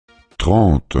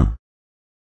30.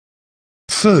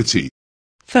 30.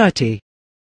 30.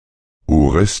 Au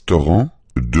restaurant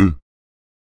 2.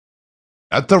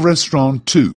 At the restaurant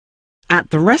 2. At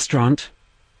the restaurant.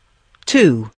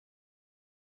 2.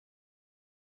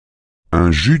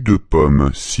 Un jus de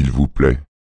pomme, s'il vous plaît.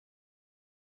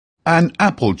 An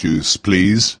apple juice,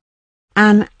 please.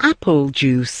 An apple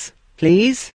juice,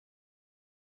 please.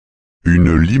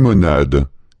 Une limonade,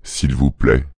 s'il vous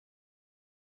plaît.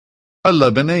 A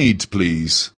lemonade,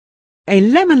 please. A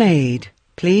lemonade,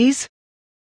 please.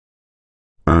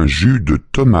 Un jus de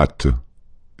tomate,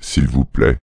 s'il vous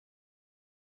plaît.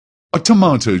 A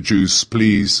tomato juice,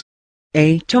 please.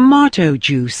 A tomato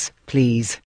juice,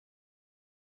 please.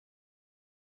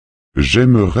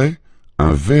 J'aimerais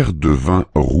un verre de vin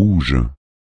rouge.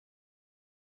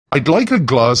 I'd like a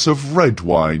glass of red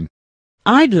wine.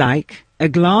 I'd like a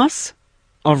glass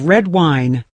of red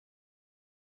wine.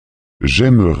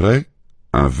 J'aimerais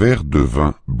un verre de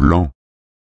vin blanc.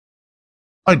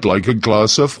 I'd like a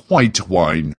glass of white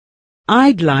wine.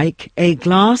 I'd like a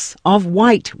glass of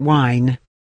white wine.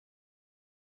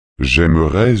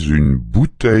 J'aimerais une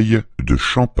bouteille de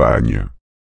champagne.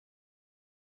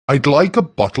 I'd like a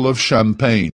bottle of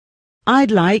champagne.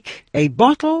 I'd like a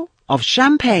bottle of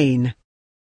champagne.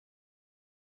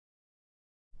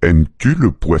 Aimes-tu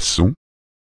le poisson?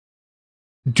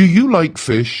 Do you like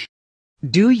fish?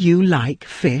 Do you like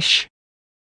fish?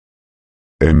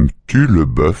 Aimes-tu le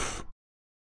bœuf?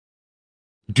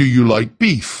 Do you like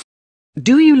beef?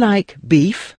 Do you like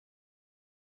beef?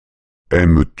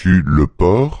 Aimes-tu le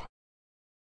porc?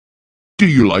 Do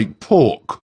you like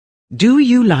pork? Do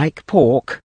you like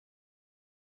pork?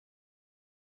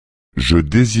 Je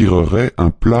désirerais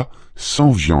un plat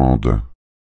sans viande.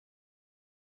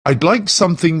 I'd like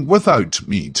something without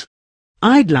meat.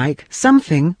 I'd like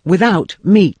something without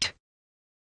meat.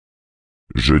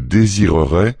 Je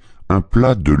désirerais un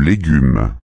plat de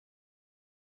légumes.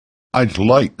 I'd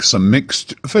like some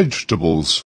mixed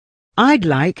vegetables. I'd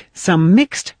like some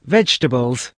mixed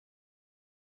vegetables.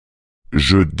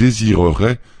 Je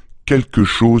désirerais quelque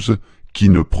chose qui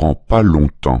ne prend pas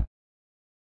longtemps.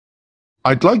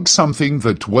 I'd like something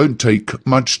that won't take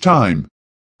much time.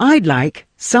 I'd like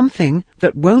something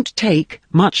that won't take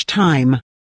much time.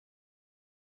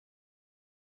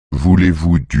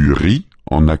 Voulez-vous du riz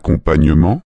en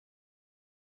accompagnement?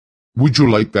 Would you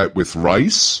like that with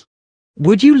rice?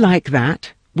 Would you like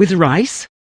that with rice?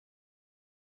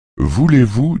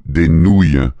 Voulez-vous des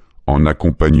nouilles en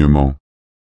accompagnement?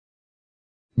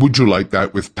 Would you like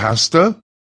that with pasta?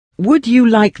 Would you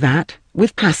like that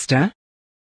with pasta?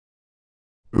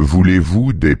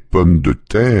 Voulez-vous des pommes de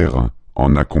terre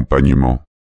en accompagnement?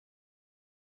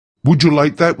 Would you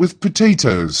like that with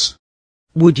potatoes?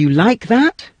 Would you like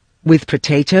that with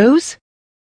potatoes?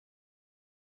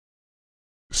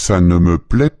 Ça ne me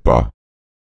plaît pas.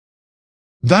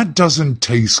 That doesn't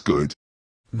taste good.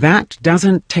 That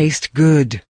doesn't taste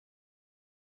good.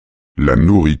 La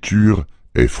nourriture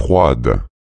est froide.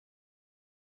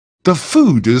 The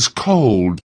food is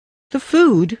cold. The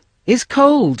food is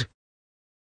cold.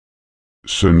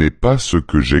 Ce n'est pas ce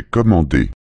que j'ai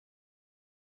commandé.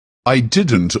 I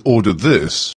didn't order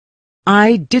this.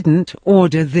 I didn't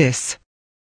order this.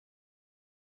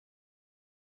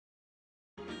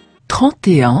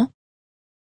 31.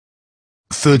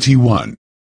 31.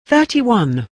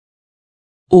 31.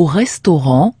 Au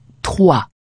restaurant 3.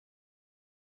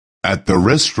 At the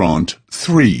restaurant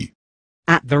 3.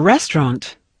 At the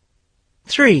restaurant.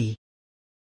 3.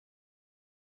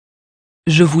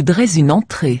 Je voudrais une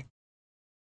entrée.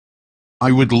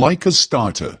 I would like a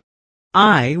starter.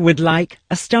 I would like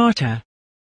a starter.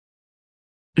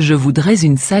 Je voudrais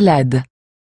une salade.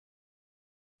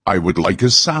 I would like a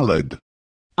salad.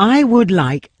 I would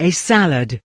like a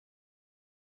salad.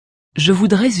 Je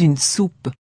voudrais une soupe.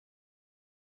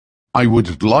 I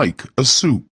would like a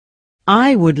soup.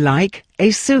 I would like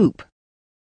a soup.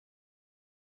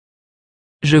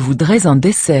 Je voudrais un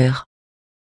dessert.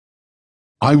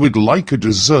 I would like a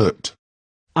dessert.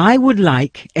 I would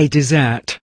like a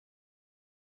dessert.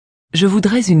 Je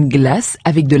voudrais une glace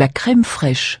avec de la crème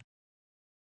fraîche.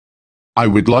 I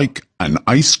would like an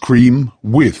ice cream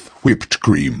with whipped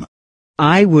cream.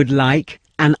 I would like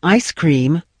an ice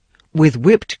cream with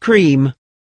whipped cream.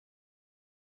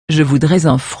 Je voudrais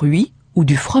un fruit ou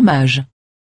du fromage.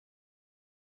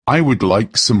 I would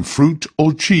like some fruit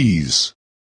or cheese.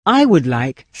 I would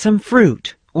like some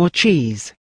fruit or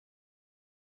cheese.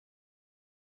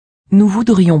 Nous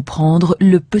voudrions prendre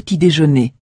le petit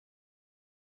déjeuner.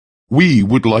 We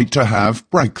would like to have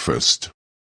breakfast.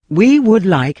 We would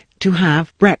like to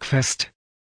have breakfast.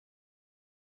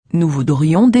 Nous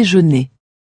voudrions déjeuner.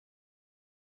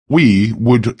 We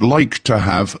would like to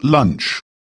have lunch.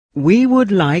 We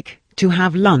would like to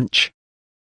have lunch.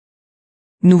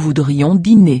 Nous voudrions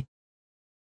dîner.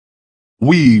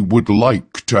 We would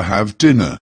like to have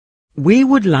dinner. We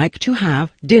would like to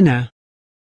have dinner.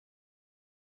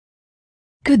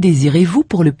 Que désirez-vous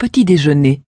pour le petit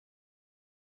déjeuner?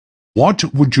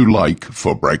 What would you like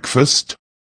for breakfast?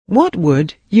 What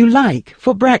would you like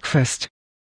for breakfast?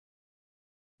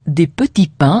 Des petits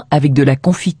pains avec de la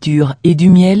confiture et du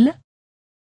miel?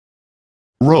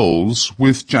 Rolls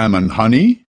with jam and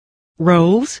honey?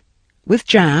 Rolls with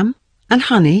jam and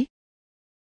honey?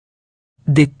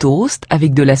 Des toasts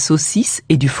avec de la saucisse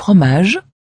et du fromage?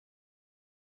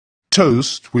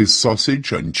 Toast with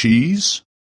sausage and cheese?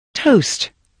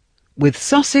 Toast with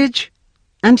sausage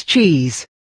and cheese.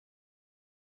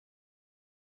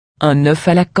 Un œuf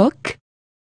à la coque?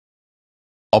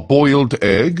 A boiled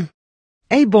egg?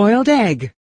 A boiled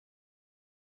egg.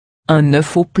 Un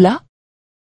œuf au plat?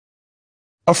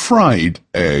 A fried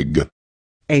egg?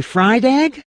 A fried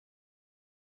egg.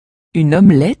 Une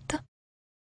omelette?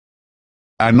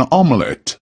 An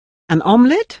omelette? An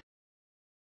omelette.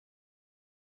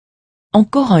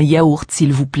 Encore un yaourt,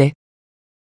 s'il vous plaît.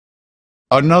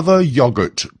 Another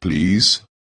yogurt, please.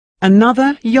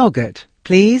 Another yogurt,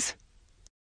 please.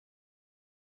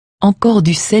 Encore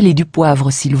du sel et du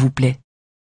poivre, s'il vous plaît.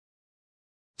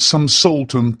 Some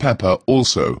salt and pepper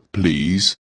also,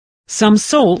 please. Some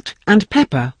salt and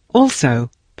pepper also,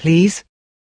 please.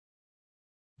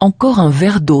 Encore un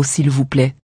verre d'eau, s'il vous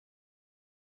plaît.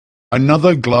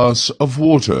 Another glass of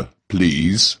water,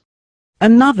 please.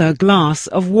 Another glass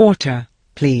of water,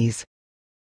 please.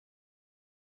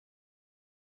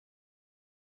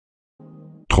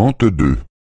 32.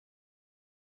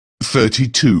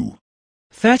 32.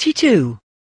 32.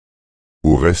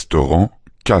 Au restaurant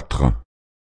 4.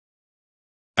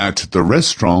 At the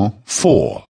restaurant,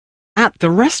 4. At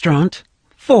the restaurant,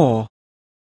 4.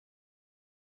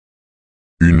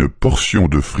 Une portion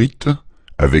de frites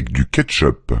avec du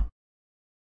ketchup.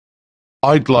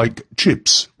 I'd like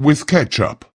chips with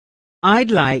ketchup.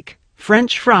 I'd like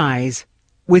French fries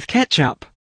with ketchup.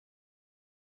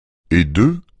 Et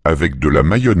 2 avec de la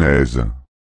mayonnaise.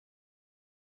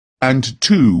 And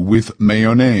 2 with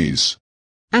mayonnaise.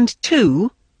 And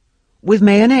 2 with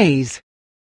mayonnaise.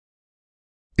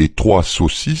 Et 3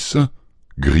 saucisses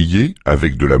grillées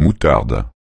avec de la moutarde.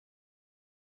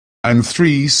 And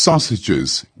 3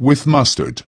 sausages with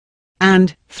mustard.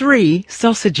 And 3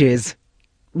 sausages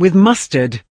with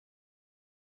mustard.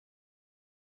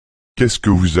 Qu'est-ce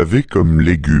que vous avez comme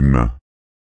légumes?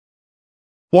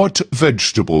 What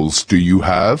vegetables do you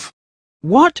have?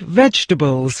 What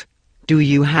vegetables do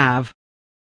you have?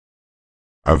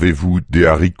 Avez-vous des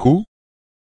haricots?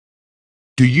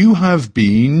 Do you have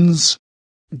beans?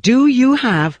 Do you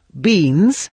have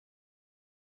beans?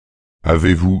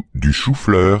 Avez-vous du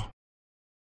chou-fleur?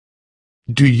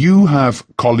 Do you have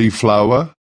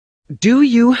cauliflower? Do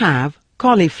you have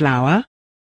cauliflower?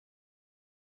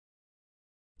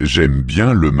 J'aime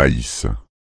bien le maïs.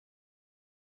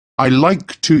 I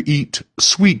like to eat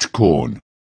sweet corn.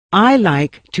 I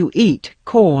like to eat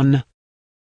corn.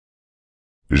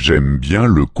 J'aime bien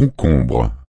le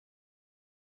concombre.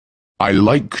 I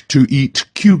like to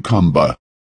eat cucumber.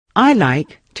 I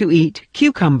like to eat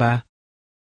cucumber.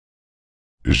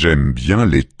 J'aime bien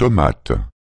les tomates.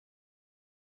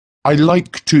 I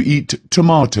like to eat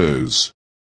tomatoes.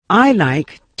 I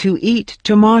like to eat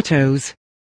tomatoes.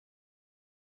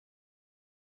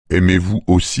 Aimez-vous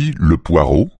aussi le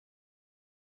poireau?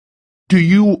 Do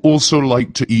you also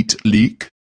like to eat leek?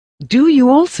 Do you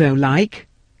also like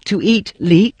to eat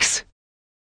leeks?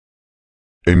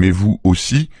 Aimez-vous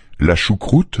aussi la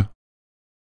choucroute?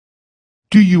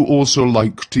 Do you also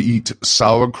like to eat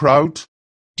sauerkraut?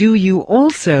 Do you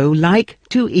also like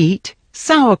to eat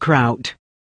sauerkraut?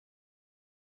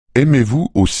 Aimez-vous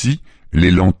aussi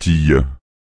les lentilles?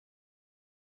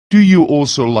 Do you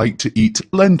also like to eat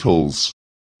lentils?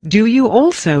 Do you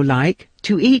also like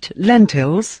to eat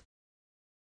lentils?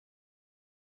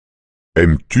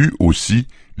 Aimes-tu aussi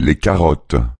les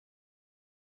carottes?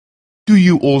 Do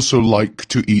you also like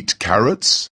to eat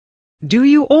carrots? Do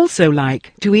you also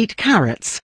like to eat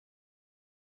carrots?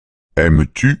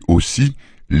 Aimes-tu aussi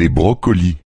les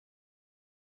brocolis?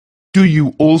 Do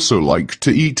you also like to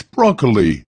eat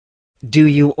broccoli? Do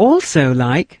you also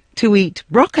like to eat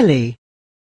broccoli?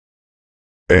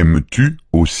 Aimes-tu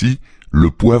aussi le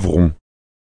poivron?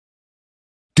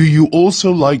 Do you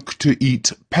also like to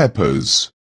eat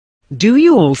peppers? Do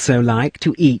you also like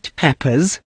to eat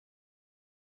peppers?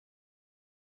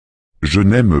 Je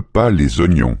n'aime pas les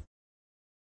oignons.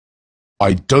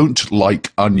 I don't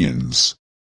like onions.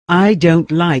 I don't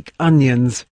like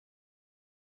onions.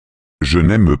 Je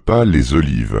n'aime pas les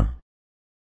olives.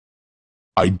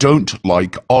 I don't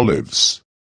like olives.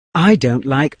 I don't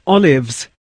like olives.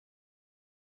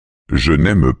 Je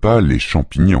n'aime pas les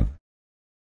champignons.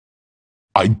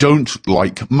 I don't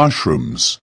like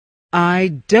mushrooms.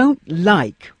 I don't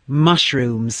like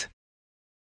mushrooms.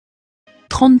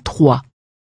 33.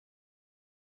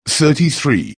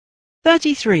 33.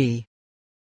 33.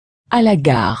 À la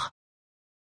gare.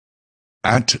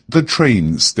 At the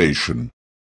train station.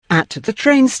 At the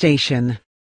train station.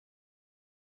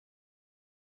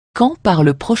 Quand part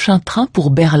le prochain train pour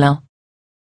Berlin?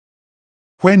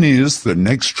 When is the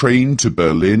next train to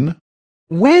Berlin?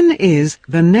 When is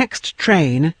the next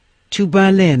train to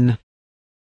Berlin?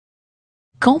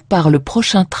 Quand part le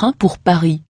prochain train pour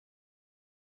Paris?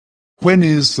 When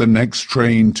is the next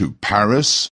train to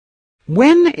Paris?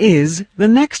 When is the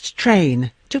next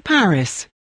train to Paris?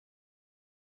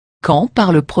 Quand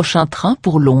part le prochain train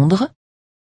pour Londres?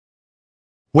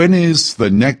 When is the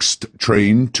next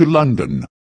train to London?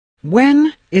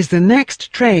 When is the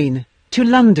next train to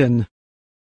London?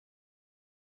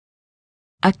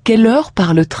 À quelle heure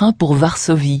part le train pour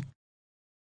Varsovie?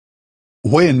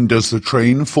 When does the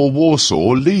train for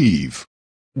Warsaw leave?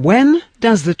 When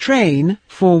does the train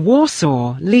for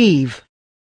Warsaw leave?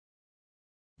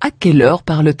 À quelle heure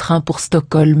part le train pour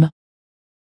Stockholm?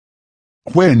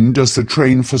 When does the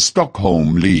train for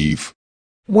Stockholm leave?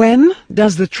 When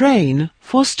does the train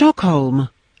for Stockholm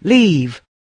leave?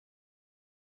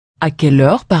 À quelle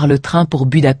heure part le train pour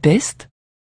Budapest?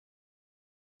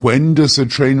 When does the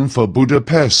train for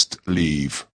Budapest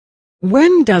leave?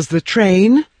 When does the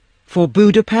train for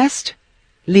Budapest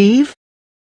leave?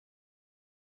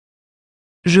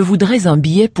 Je voudrais un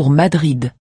billet pour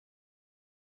Madrid.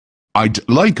 I'd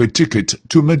like a ticket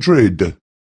to Madrid.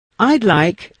 I'd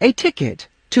like a ticket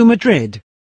to Madrid.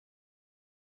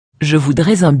 Je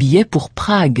voudrais un billet pour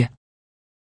Prague.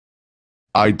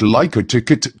 I'd like a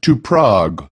ticket to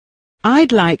Prague.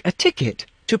 I'd like a ticket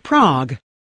to Prague.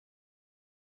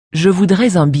 Je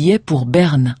voudrais un billet pour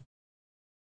Berne.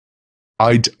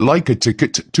 I'd like a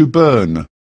ticket to Bern.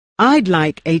 I'd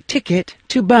like a ticket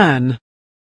to Bern.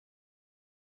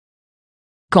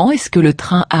 Quand est-ce que le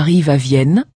train arrive à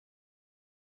Vienne?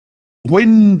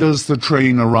 When does the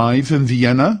train arrive in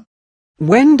Vienna?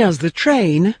 When does the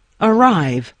train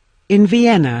arrive in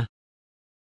Vienna?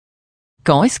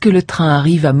 Quand est-ce que le train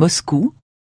arrive à Moscou?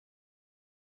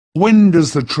 When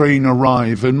does the train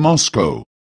arrive in Moscow?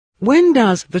 When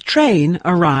does the train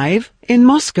arrive in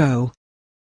Moscow?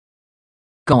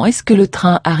 Quand est-ce que le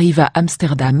train arrive à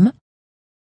Amsterdam?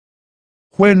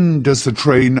 When does the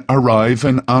train arrive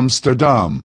in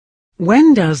Amsterdam?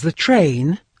 When does the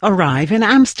train arrive in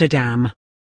Amsterdam?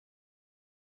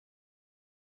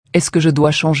 Est-ce que je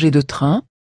dois changer de train?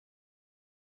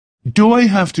 Do I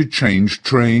have to change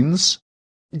trains?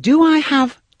 Do I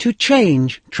have to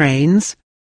change trains?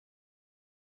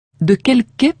 De quel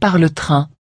quai part le train?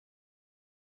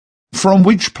 From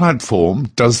which platform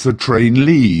does the train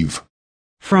leave?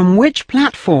 From which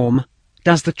platform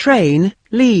does the train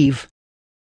leave?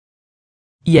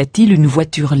 Y a-t-il une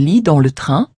voiture-lit dans le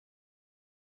train?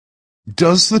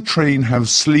 Does the train have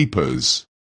sleepers?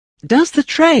 Does the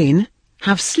train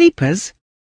have sleepers?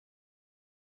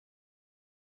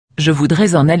 Je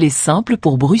voudrais un aller simple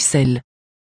pour Bruxelles.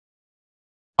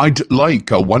 I'd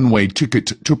like a one-way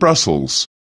ticket to Brussels.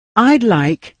 I'd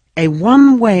like a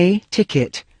one-way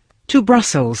ticket to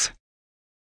Brussels.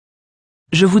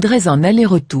 Je voudrais un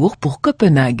aller-retour pour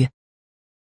Copenhague.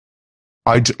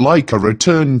 I'd like a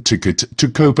return ticket to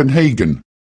Copenhagen.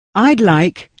 I'd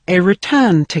like a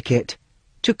return ticket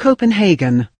to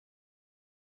Copenhagen.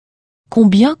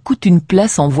 Combien coûte une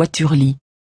place en voiture-lit?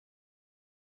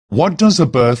 What does a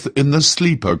berth in the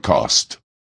sleeper cost?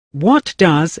 What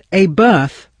does a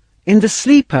berth in the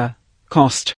sleeper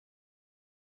cost?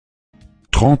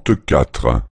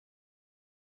 34.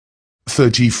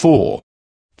 34.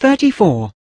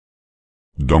 34.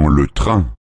 Dans le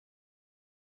train.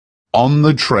 On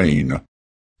the train.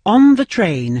 On the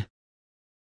train.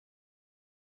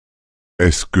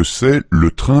 Est-ce que c'est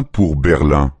le train pour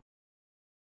Berlin?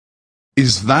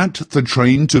 Is that the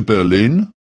train to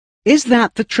Berlin? Is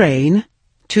that the train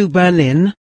to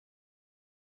Berlin?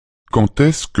 Quand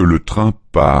est-ce que le train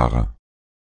part?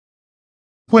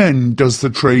 When does the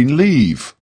train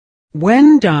leave?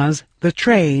 When does the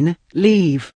train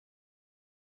leave?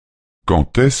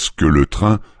 Quand est-ce que le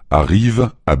train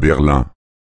arrive à Berlin?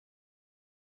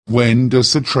 When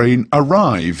does the train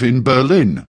arrive in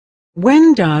Berlin?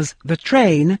 When does the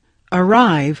train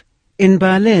arrive in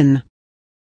Berlin?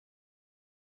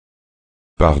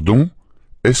 Pardon,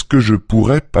 Est-ce que je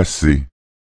pourrais passer?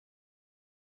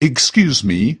 Excuse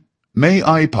me, may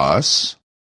I pass?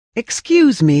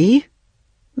 Excuse me,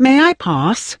 may I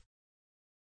pass?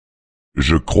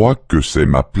 Je crois que c'est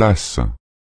ma place.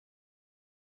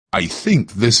 I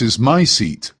think this is my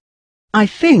seat. I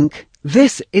think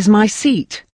this is my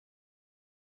seat.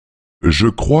 Je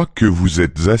crois que vous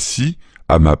êtes assis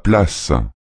à ma place.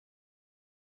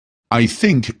 I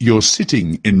think you're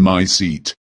sitting in my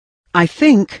seat. I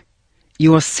think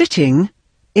you're sitting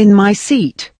in my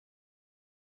seat.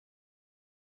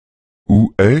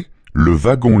 Où est le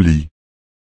wagon-lit?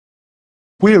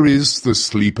 Where is the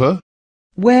sleeper?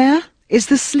 Where is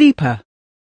the sleeper?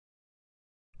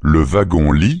 Le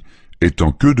wagon-lit est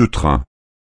en queue de train.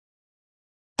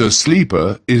 The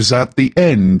sleeper is at the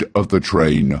end of the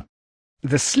train.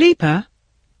 The sleeper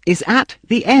is at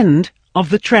the end of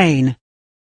the train.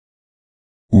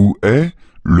 Où est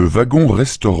le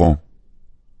wagon-restaurant?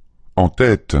 En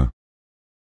tête.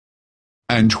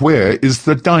 And where is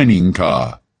the dining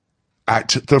car?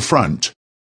 At the front.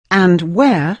 And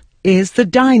where is the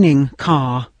dining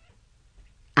car?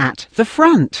 At the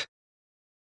front.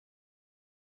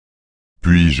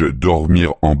 Puis-je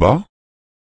dormir en bas?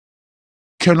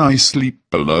 Can I sleep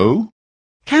below?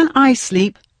 Can I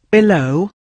sleep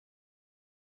below?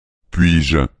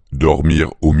 Puis-je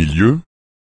dormir au milieu?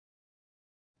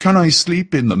 Can I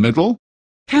sleep in the middle?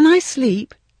 Can I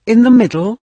sleep in the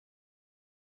middle?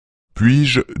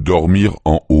 Puis-je dormir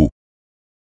en haut?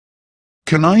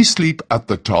 Can I sleep at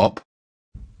the top?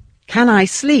 Can I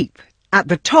sleep at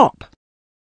the top?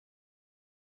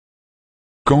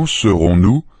 Quand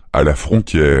serons-nous à la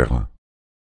frontière?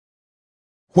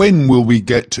 When will we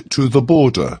get to the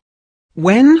border?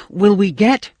 When will we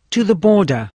get to the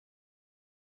border?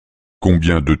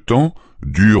 Combien de temps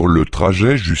dure le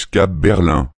trajet jusqu'à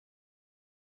Berlin?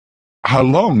 How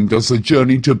long does the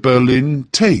journey to Berlin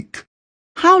take?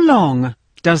 How long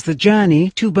does the journey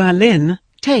to Berlin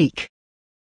take?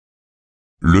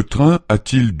 Le train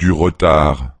a-t-il du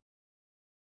retard?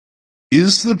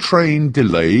 Is the train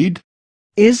delayed?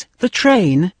 Is the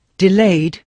train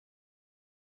delayed?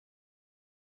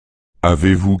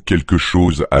 Avez-vous quelque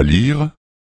chose à lire?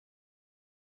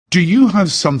 Do you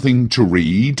have something to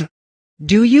read?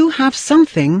 Do you have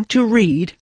something to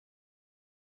read?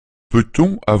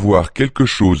 Peut-on avoir quelque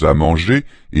chose à manger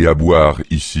et à boire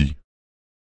ici?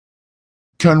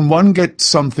 Can one get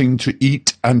something to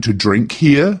eat and to drink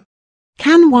here?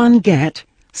 Can one get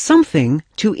something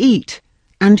to eat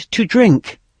and to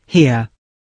drink here?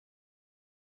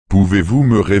 Pouvez-vous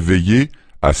me réveiller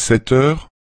à 7 heures?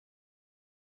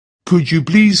 Could you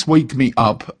please wake me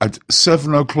up at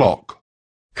 7 o'clock?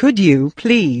 Could you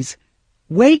please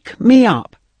wake me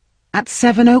up at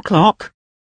 7 o'clock?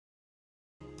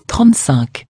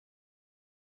 35.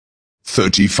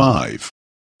 35.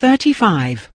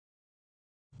 35.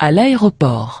 À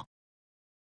l'aéroport.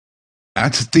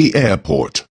 At the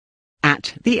airport.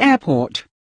 At the airport.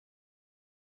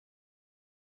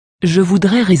 Je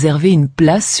voudrais réserver une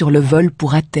place sur le vol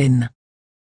pour Athènes.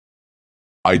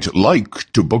 I'd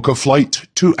like to book a flight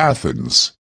to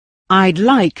Athens. I'd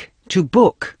like to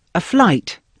book a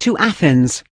flight to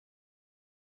Athens.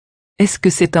 Est-ce que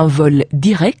c'est un vol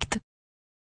direct?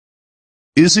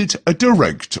 Is it a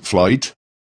direct flight?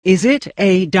 Is it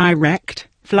a direct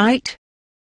flight?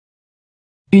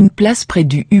 Une place près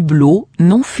du hublot,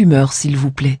 non fumeur s'il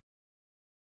vous plaît.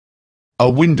 A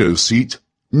window seat,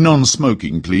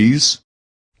 non-smoking, please.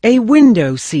 A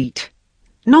window seat.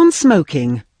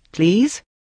 Non-smoking, please.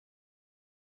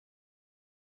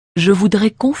 Je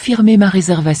voudrais confirmer ma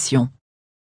réservation.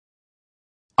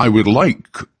 I would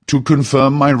like to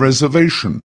confirm my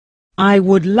reservation. I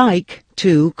would like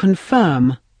to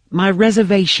confirm my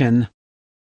reservation.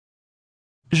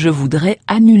 Je voudrais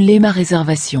annuler ma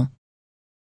réservation.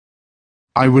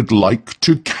 I would like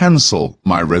to cancel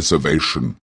my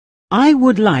reservation. I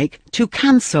would like to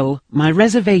cancel my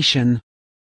reservation.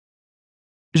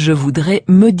 Je voudrais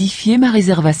modifier ma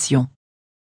réservation.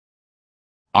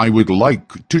 I would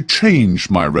like to change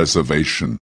my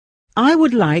reservation. I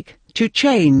would like to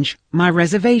change my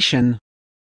reservation.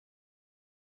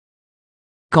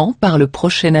 Quand part le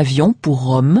prochain avion pour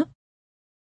Rome?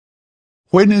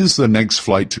 When is the next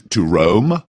flight to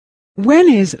Rome? When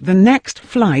is the next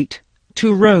flight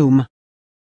to Rome?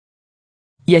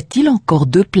 Y a-t-il encore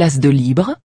 2 places de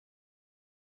libre?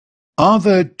 Are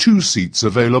there 2 seats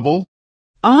available?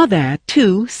 Are there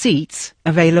 2 seats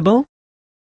available?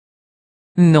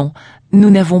 Non, nous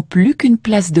n'avons plus qu'une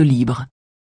place de libre.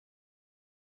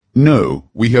 No,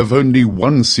 we have only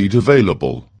 1 seat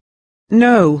available.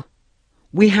 No,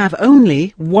 we have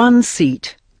only 1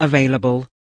 seat available.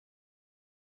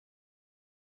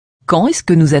 Quand est-ce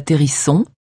que nous atterrissons?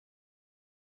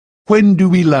 When do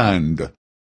we land?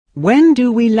 When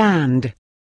do we land?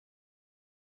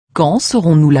 Quand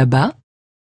serons-nous là-bas?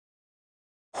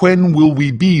 When will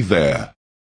we be there?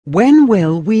 When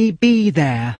will we be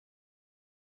there?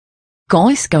 Quand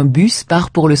est-ce qu'un bus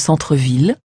part pour le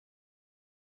centre-ville?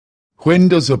 When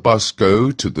does a bus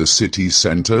go to the city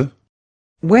centre?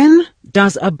 When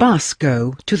does a bus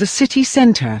go to the city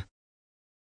centre?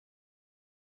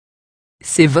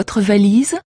 C'est votre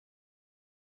valise?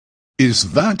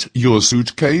 Is that your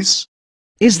suitcase?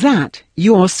 Is that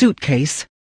your suitcase?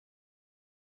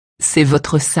 C'est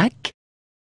votre sac?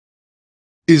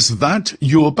 Is that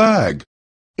your bag?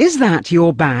 Is that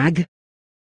your bag?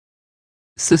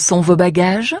 Ce sont vos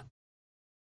bagages?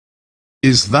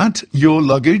 Is that your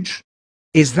luggage?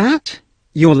 Is that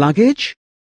your luggage?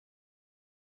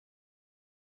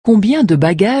 Combien de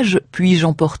bagages puis-je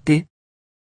emporter?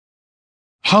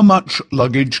 How much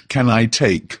luggage can I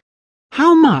take?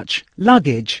 How much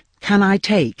luggage can I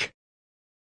take?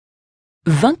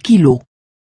 20 kilos.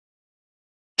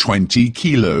 20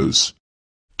 kilos.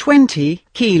 20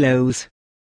 kilos.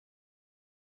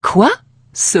 Quoi?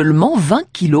 Seulement 20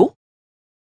 kilos?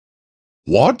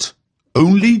 What?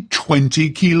 Only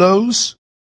 20 kilos?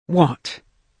 What?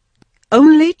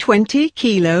 Only 20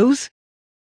 kilos?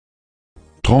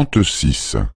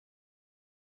 36.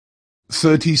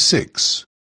 36.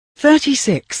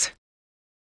 36.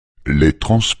 Les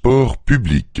transports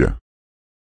publics.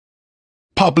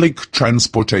 Public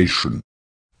transportation.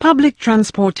 Public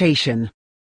transportation.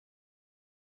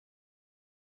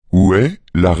 Où est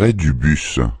l'arrêt du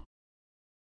bus?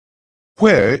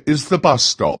 Where is the bus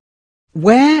stop?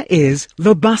 Where is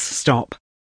the bus stop?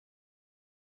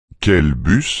 Quel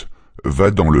bus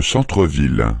va dans le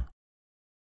centre-ville?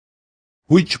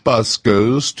 Which bus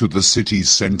goes to the city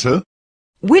centre?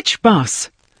 Which bus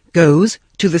goes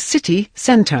to the city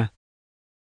centre?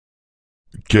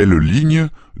 Quelle ligne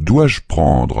dois-je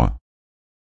prendre?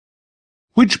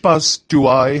 Which bus do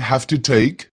I have to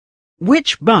take?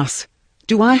 Which bus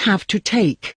do I have to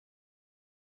take?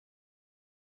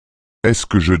 Est-ce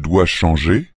que je dois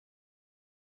changer?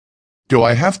 Do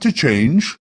I have to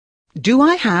change? Do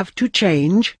I have to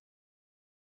change?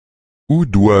 Où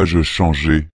dois-je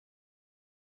changer?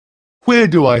 Where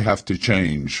do I have to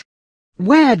change?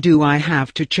 Where do I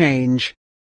have to change?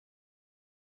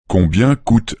 Combien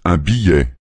coûte un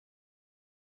billet?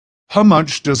 How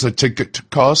much does a ticket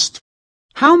cost?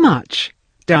 How much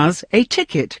does a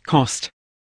ticket cost?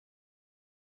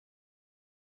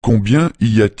 Combien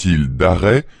y a-t-il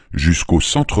d'arrêts jusqu'au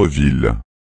centre-ville?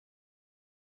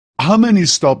 How many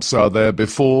stops are there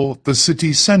before the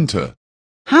city centre?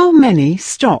 How many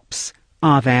stops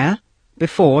are there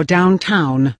before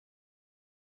downtown?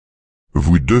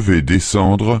 Vous devez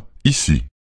descendre ici.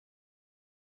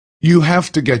 You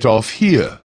have to get off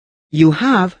here. You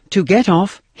have to get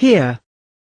off here.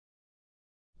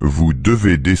 Vous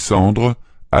devez descendre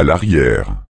à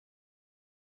l'arrière.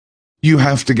 You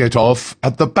have to get off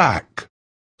at the back.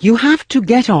 You have to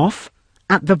get off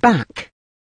at the back.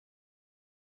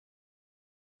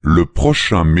 Le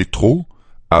prochain métro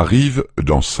arrive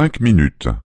dans 5 minutes.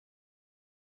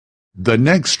 The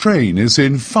next train is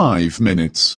in 5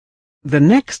 minutes. The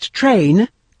next train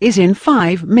is in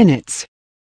 5 minutes.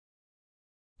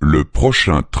 Le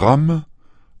prochain tram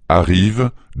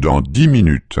arrive dans 10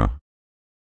 minutes.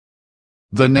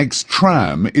 The next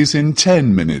tram is in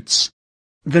 10 minutes.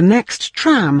 The next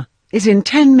tram is in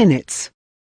 10 minutes.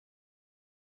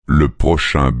 Le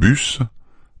prochain bus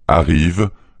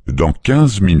arrive dans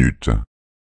 15 minutes.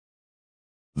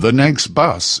 The next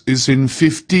bus is in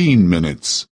 15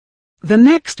 minutes. The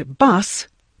next bus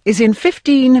is in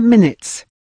 15 minutes.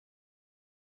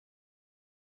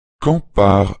 Quand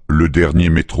part le dernier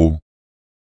métro?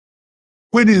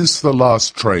 When is the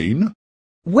last train?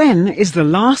 When is the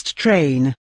last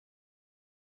train?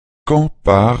 Quand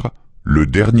part le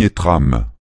dernier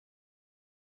tram?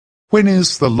 When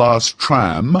is the last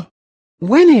tram?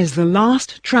 When is the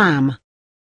last tram?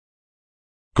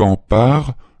 Quand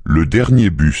part le dernier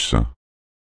bus?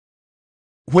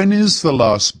 When is the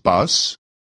last bus?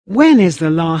 When is the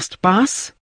last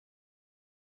bus?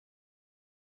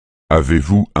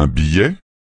 Avez-vous un billet?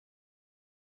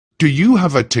 Do you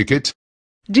have a ticket?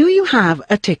 Do you have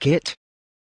a ticket?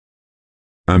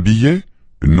 Un billet?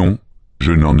 Non,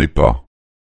 je n'en ai pas.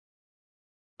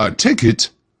 A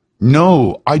ticket?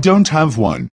 No, I don't have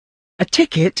one. A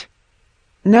ticket?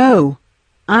 No,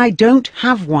 I don't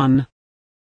have one.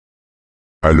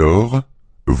 Alors,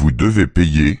 vous devez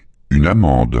payer une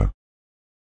amende.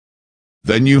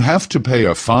 Then you have to pay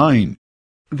a fine.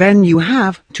 Then you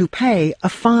have to pay a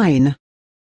fine.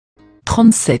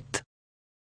 37.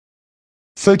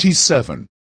 37.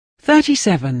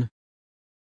 37.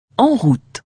 En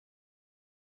route.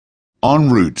 En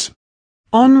route.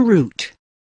 En route.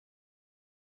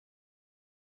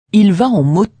 Il va en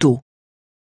moto.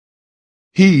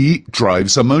 He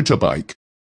drives a motorbike.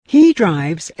 He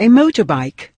drives a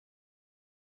motorbike.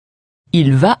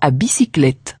 Il va à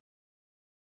bicyclette.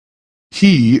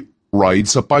 He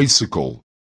rides a bicycle.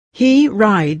 He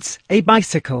rides a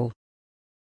bicycle.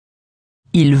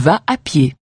 Il va à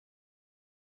pied.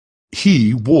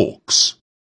 He walks.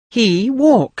 He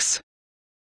walks.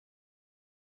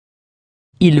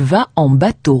 Il va en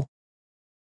bateau.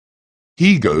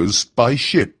 He goes by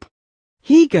ship.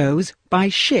 He goes by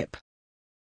ship.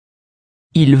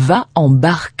 Il va en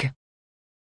barque.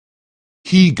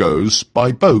 He goes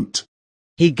by boat.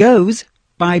 He goes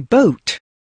by boat.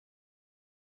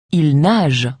 Il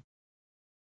nage.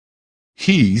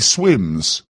 He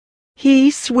swims. He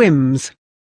swims.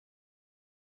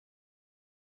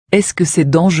 Est-ce que c'est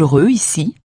dangereux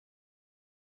ici?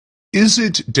 Is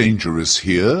it dangerous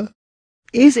here?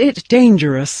 Is it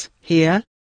dangerous here?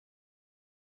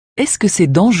 Est-ce que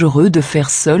c'est dangereux de faire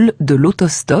seul de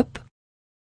l'autostop?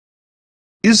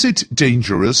 Is it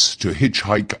dangerous to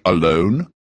hitchhike alone?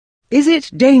 Is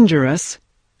it dangerous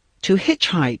to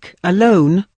hitchhike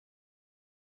alone?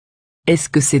 Est-ce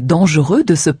que c'est dangereux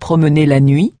de se promener la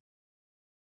nuit?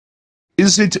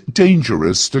 Is it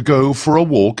dangerous to go for a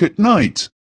walk at night?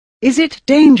 Is it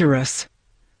dangerous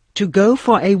to go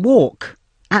for a walk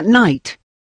at night?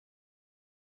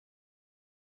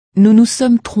 Nous nous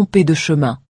sommes trompés de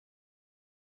chemin.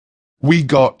 We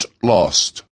got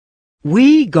lost.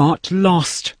 We got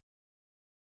lost.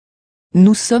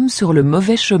 Nous sommes sur le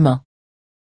mauvais chemin.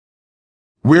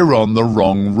 We're on the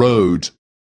wrong road.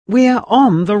 We're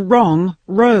on the wrong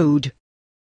road.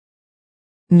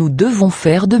 Nous devons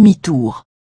faire demi-tour.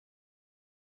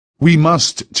 We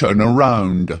must turn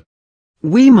around.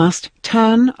 We must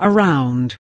turn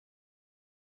around.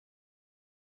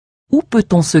 Où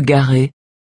peut-on se garer?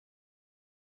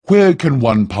 Where can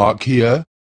one park here?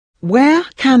 Where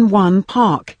can one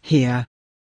park here?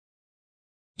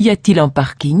 Y a-t-il un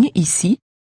parking ici?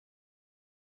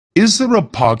 Is there a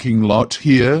parking lot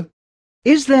here?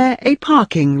 Is there a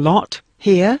parking lot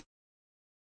here?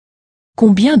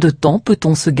 Combien de temps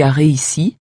peut-on se garer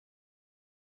ici?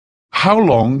 How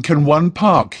long can one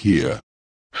park here?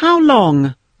 How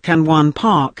long can one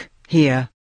park here?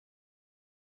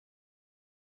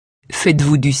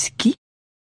 Faites-vous du ski?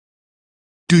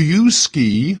 Do you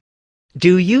ski?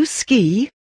 Do you ski?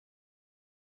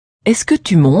 Est-ce que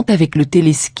tu montes avec le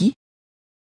téléski?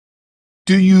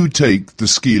 Do you take the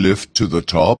ski lift to the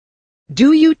top?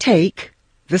 Do you take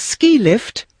the ski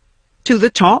lift to the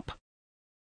top?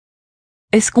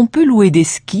 Est-ce qu'on peut louer des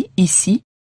skis ici?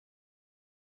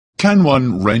 Can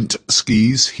one rent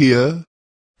skis here?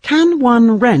 Can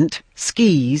one rent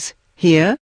skis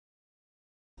here?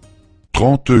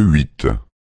 38.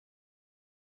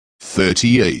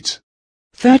 38.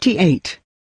 38.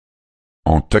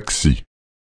 En taxi.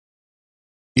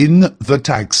 In the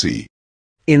taxi.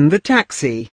 In the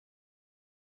taxi.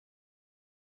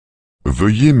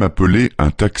 Veuillez m'appeler un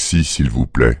taxi, s'il vous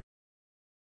plaît.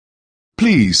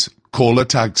 Please call a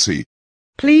taxi.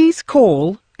 Please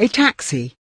call a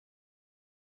taxi.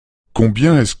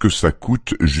 Combien est-ce que ça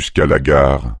coûte jusqu'à la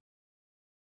gare?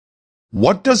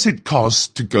 What does it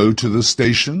cost to go to the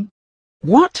station?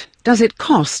 What does it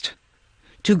cost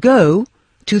to go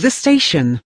to the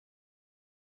station?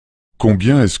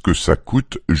 Combien est-ce que ça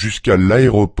coûte jusqu'à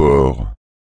l'aéroport?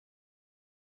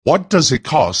 What does it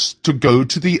cost to go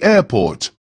to the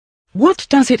airport? What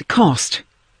does it cost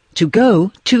to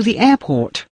go to the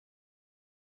airport?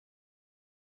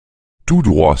 Tout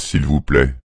droit, s'il vous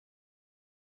plaît.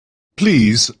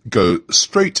 Please go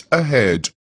straight ahead.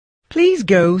 Please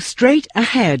go straight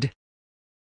ahead.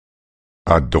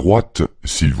 À droite,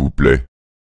 s'il vous plaît.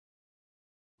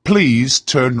 Please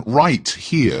turn right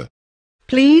here.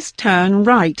 Please turn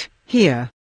right here.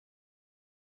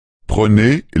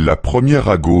 Prenez la première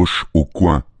à gauche au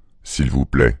coin, s'il vous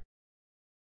plaît.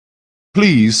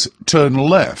 Please turn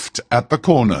left at the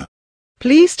corner.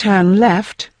 Please turn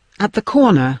left at the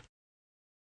corner.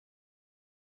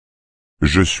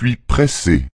 Je suis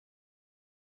pressé.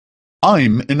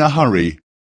 I'm in a hurry.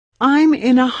 I'm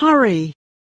in a hurry.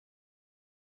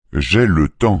 J'ai le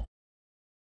temps.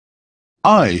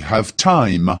 I have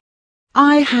time.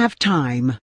 I have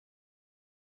time.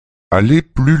 Allez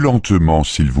plus lentement,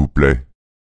 s'il vous plaît.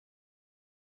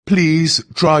 Please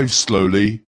drive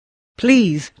slowly.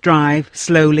 Please drive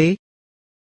slowly.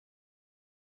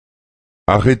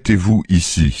 Arrêtez-vous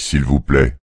ici, s'il vous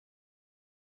plaît.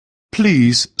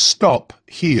 Please stop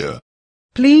here.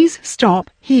 Please stop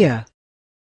here.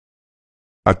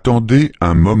 Attendez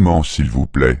un moment, s'il vous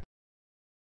plaît.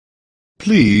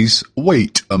 Please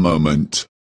wait a moment.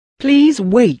 Please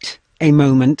wait a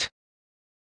moment.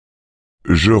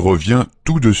 Je reviens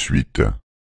tout de suite.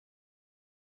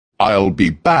 I'll be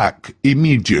back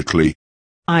immediately.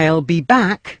 I'll be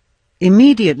back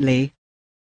immediately.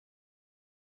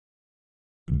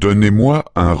 Donnez-moi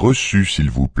un reçu, s'il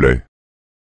vous plaît.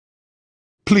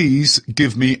 Please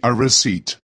give me a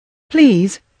receipt.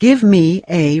 Please give me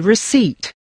a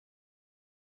receipt.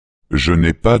 Je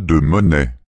n'ai pas de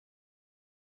monnaie.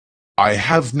 I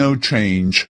have no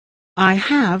change. I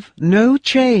have no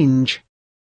change.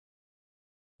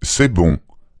 C'est bon.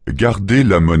 Gardez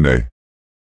la monnaie.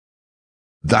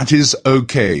 That is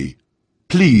okay.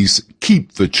 Please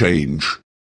keep the change.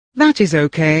 That is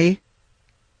okay.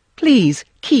 Please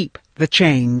keep the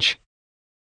change.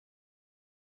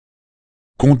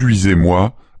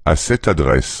 Conduisez-moi à cette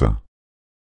adresse.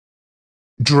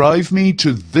 Drive me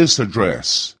to this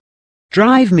address.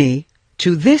 Drive me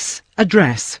to this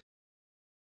address.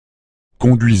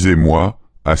 Conduisez-moi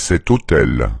à cet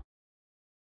hôtel.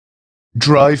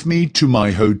 Drive me to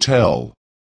my hotel.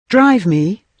 Drive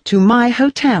me to my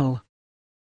hotel.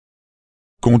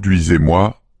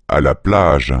 Conduisez-moi à la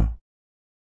plage.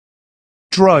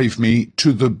 Drive me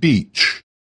to the beach.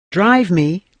 Drive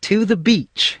me to the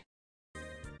beach.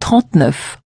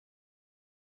 39.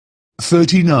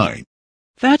 39.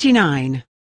 39.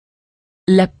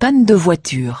 La panne de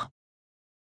voiture.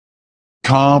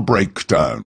 Car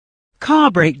breakdown.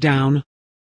 Car breakdown.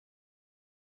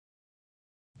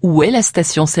 Où est la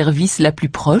station-service la plus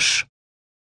proche?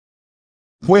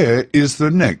 Where is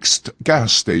the next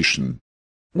gas station?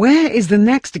 Where is the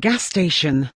next gas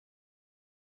station?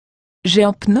 J'ai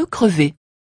un pneu crevé.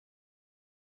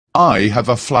 I have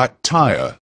a flat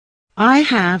tire. I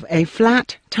have a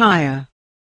flat tire.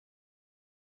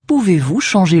 Pouvez-vous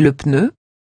changer le pneu?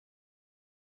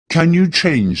 Can you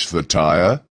change the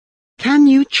tire? Can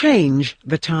you change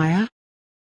the tire?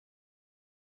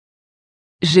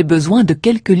 J'ai besoin de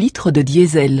quelques litres de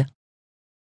diesel.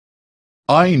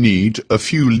 I need a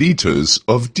few liters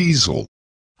of diesel.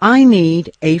 I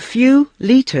need a few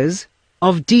liters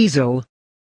of diesel.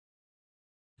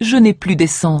 Je n'ai plus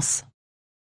d'essence.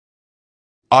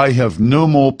 I have no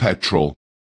more petrol.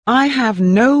 I have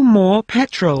no more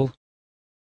petrol.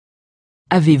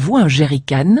 Avez-vous un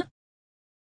jerrycan?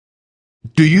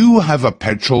 Do you have a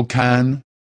petrol can?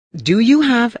 Do you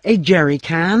have a jerry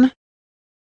can?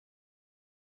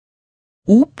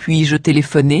 Où puis-je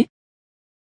téléphoner?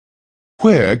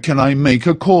 Where can I make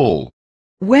a call?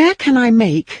 Where can I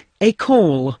make a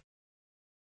call?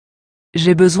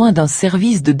 J'ai besoin d'un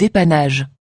service de dépannage.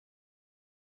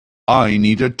 I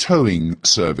need a towing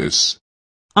service.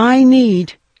 I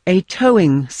need a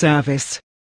towing service.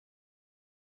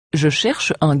 Je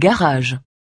cherche un garage.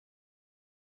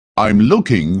 I'm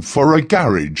looking for a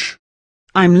garage.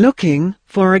 I'm looking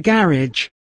for a garage.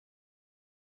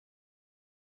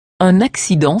 Un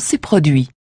accident s'est produit.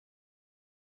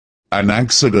 An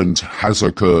accident has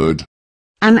occurred.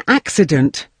 An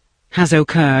accident has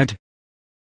occurred.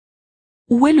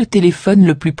 Où est le téléphone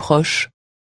le plus proche?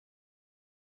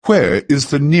 Where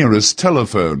is the nearest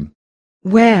telephone?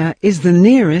 Where is the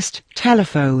nearest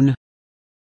telephone?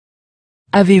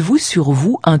 Avez-vous sur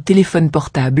vous un téléphone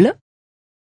portable?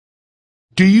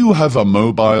 Do you have a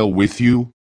mobile with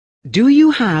you? Do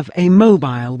you have a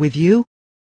mobile with you?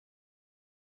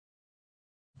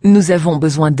 Nous avons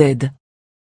besoin d'aide.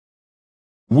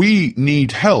 We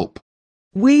need help.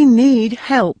 We need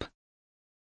help.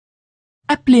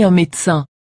 Appelez un médecin.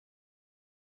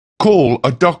 Call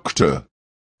a doctor.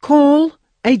 Call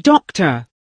a doctor.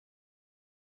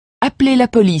 Appelez la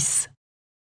police.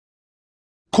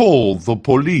 Call the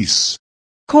police.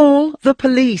 Call the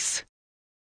police.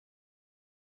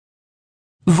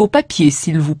 Vos papiers,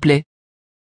 s'il vous plaît.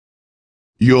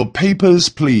 Your papers,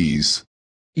 please.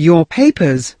 Your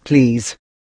papers, please.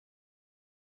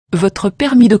 Votre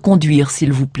permis de conduire,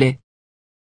 s'il vous plaît.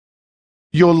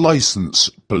 Your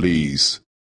license, please.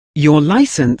 Your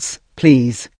license,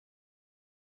 please.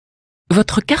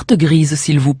 Votre carte grise,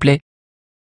 s'il vous plaît.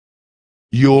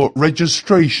 Your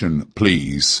registration,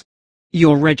 please.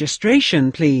 Your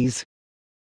registration, please.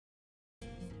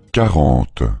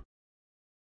 40.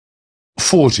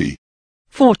 40.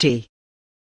 40.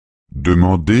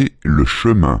 Demandez le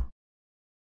chemin.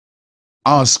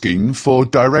 Asking for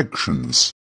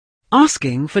directions.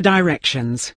 Asking for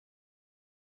directions.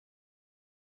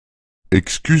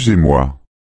 Excusez-moi.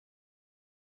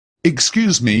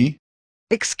 Excuse me,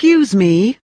 Excuse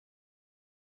me,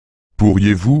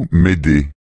 Pourriez-vous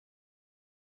m'aider?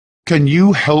 Can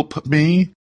you help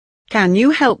me? Can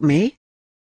you help me?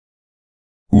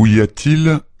 Où y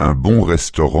a-t-il un bon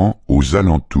restaurant aux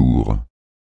alentours?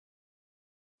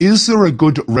 Is there a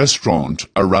good restaurant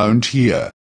around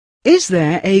here? Is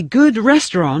there a good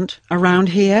restaurant around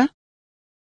here?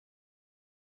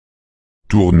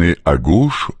 Tournez à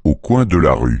gauche au coin de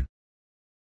la rue.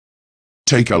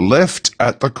 Take a left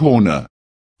at the corner.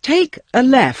 Take a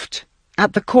left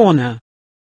at the corner.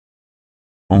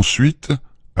 Ensuite,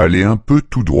 allez un peu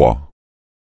tout droit.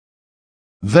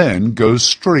 Then go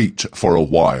straight for a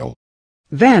while.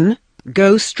 Then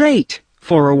go straight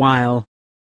for a while.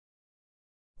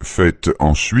 Faites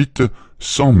ensuite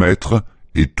 100 mètres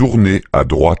et tournez à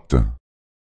droite.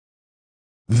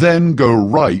 Then go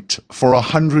right for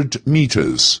 100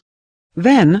 meters.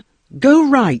 Then go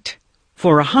right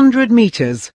for 100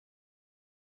 meters.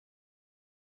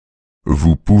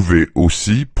 Vous pouvez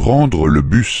aussi prendre le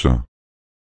bus.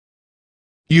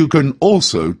 You can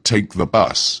also take the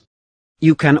bus.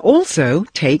 You can also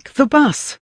take the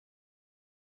bus.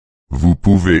 Vous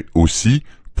pouvez aussi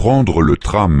prendre le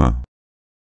tram.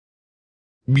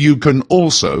 You can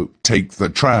also take the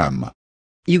tram.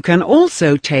 You can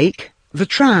also take the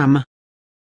tram.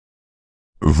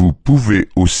 Vous pouvez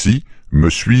aussi me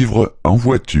suivre en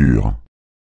voiture.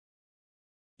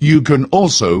 You can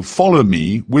also follow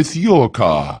me with your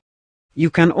car. You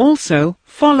can also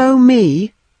follow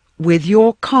me with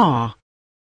your car.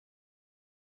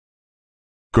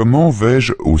 Comment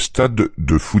vais-je au stade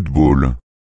de football?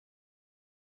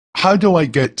 How do I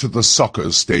get to the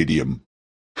soccer stadium?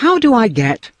 How do I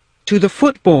get to the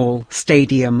football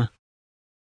stadium?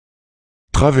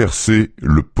 Traverser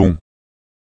le pont.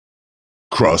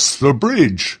 Cross the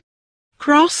bridge.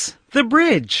 Cross the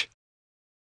bridge.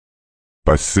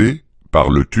 Passer par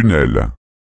le tunnel.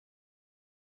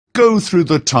 Go through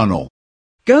the tunnel.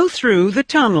 Go through the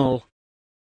tunnel.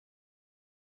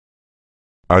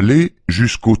 Aller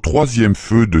jusqu'au 3e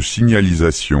feu de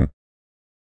signalisation.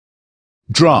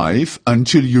 Drive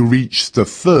until you reach the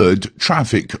 3rd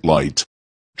traffic light.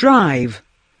 Drive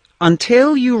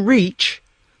until you reach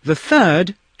the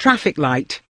 3rd traffic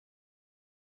light.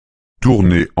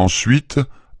 Tournez ensuite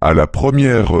à la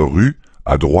première rue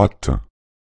à droite.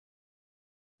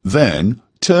 Then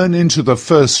turn into the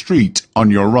first street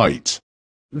on your right.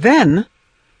 Then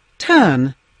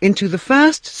turn into the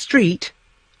first street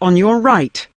on your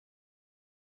right.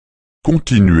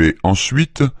 Continuez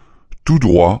ensuite tout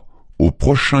droit au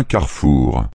prochain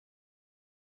carrefour.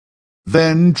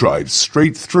 Then drive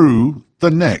straight through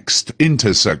the next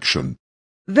intersection.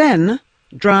 Then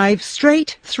drive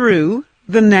straight through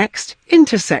the next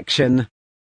intersection.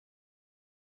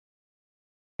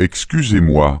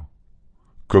 Excusez-moi,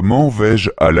 comment vais-je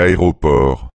à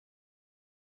l'aéroport?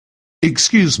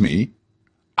 Excuse me,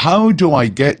 how do I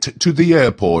get to the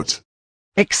airport?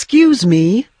 Excuse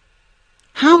me,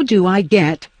 how do I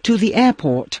get to the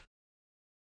airport?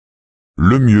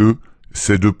 Le mieux,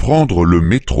 c'est de prendre le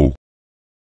métro.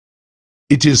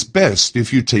 It is best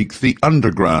if you take the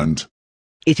underground.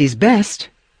 It is best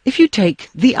if you take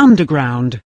the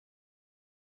underground.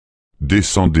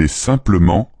 Descendez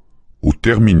simplement au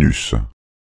terminus.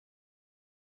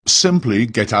 Simply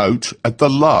get out at the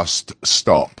last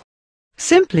stop.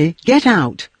 Simply get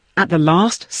out at the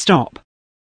last stop.